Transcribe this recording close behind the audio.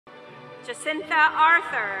Jacintha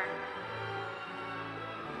Arthur.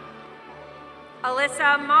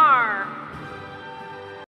 Alyssa Marr.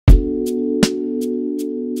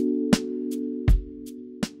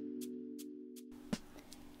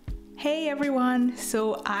 Hey everyone,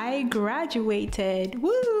 so I graduated,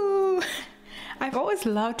 woo! I've always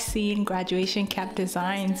loved seeing graduation cap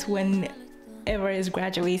designs whenever it's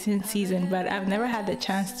graduation season, but I've never had the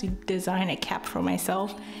chance to design a cap for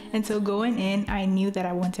myself. And so going in, I knew that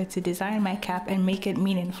I wanted to design my cap and make it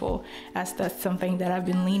meaningful, as that's something that I've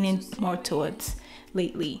been leaning more towards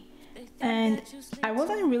lately. And I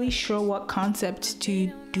wasn't really sure what concept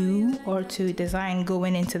to do or to design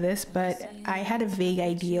going into this, but I had a vague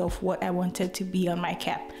idea of what I wanted to be on my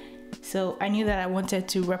cap. So I knew that I wanted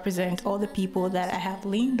to represent all the people that I have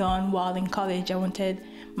leaned on while in college. I wanted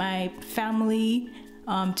my family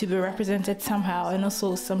to be represented somehow, and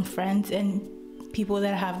also some friends and people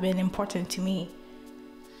that have been important to me.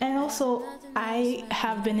 And also, I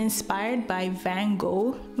have been inspired by Van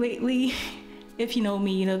Gogh lately. If you know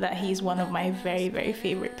me, you know that he's one of my very, very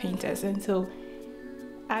favorite painters. And so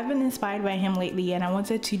I've been inspired by him lately, and I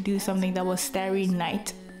wanted to do something that was Starry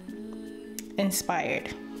Night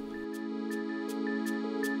inspired.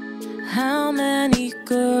 How many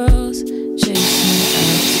girls chase me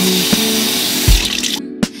out to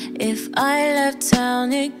you? If I left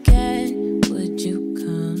town again, would you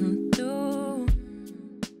come through?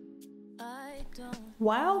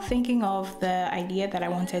 While thinking of the idea that I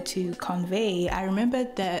wanted to convey, I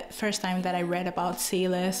remembered the first time that I read about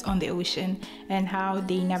sailors on the ocean and how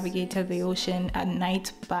they navigated the ocean at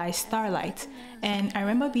night by starlight. And I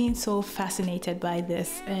remember being so fascinated by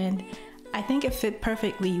this, and I think it fit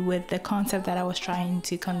perfectly with the concept that I was trying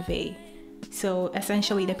to convey. So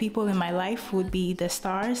essentially, the people in my life would be the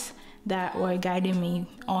stars that were guiding me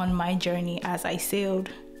on my journey as I sailed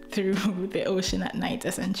through the ocean at night,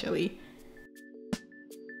 essentially.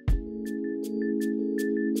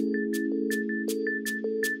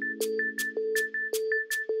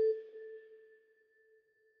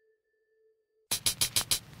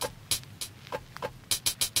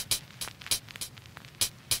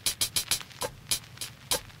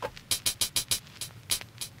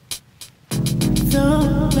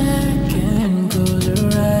 Look back and close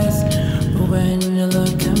your eyes, but when you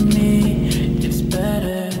look at me, it's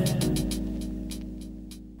better.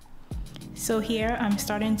 So here I'm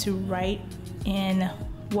starting to write in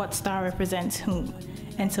what star represents whom.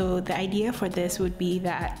 And so the idea for this would be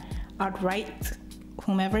that I'd write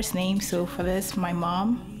whomever's name. So for this, my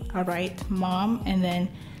mom, I'd write mom and then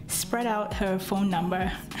spread out her phone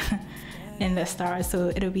number in the star. So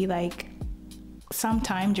it'll be like,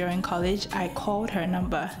 sometime during college, I called her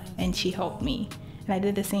number and she helped me. And I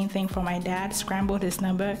did the same thing for my dad, scrambled his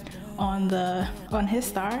number on his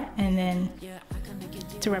star, and then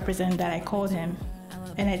to represent that I called him.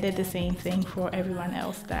 And I did the same thing for everyone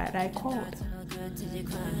else that I called.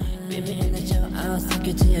 Baby,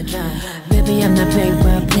 I'm not big,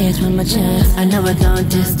 but players with my chance. I know we're going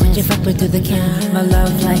distant, you fuck me through the can. My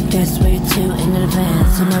love like this, way too in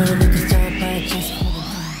advance. So now we can start by just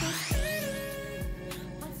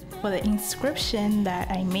for the inscription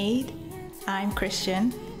that I made, I'm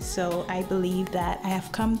Christian, so I believe that I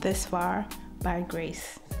have come this far by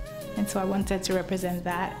grace. And so I wanted to represent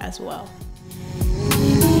that as well.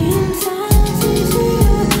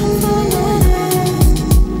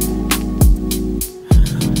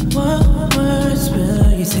 What words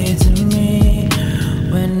will you say to me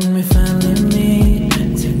when we finally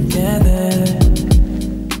meet together?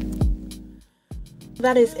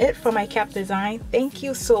 That is it for my cap design. Thank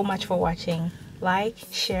you so much for watching. Like,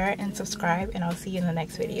 share, and subscribe, and I'll see you in the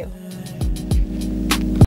next video.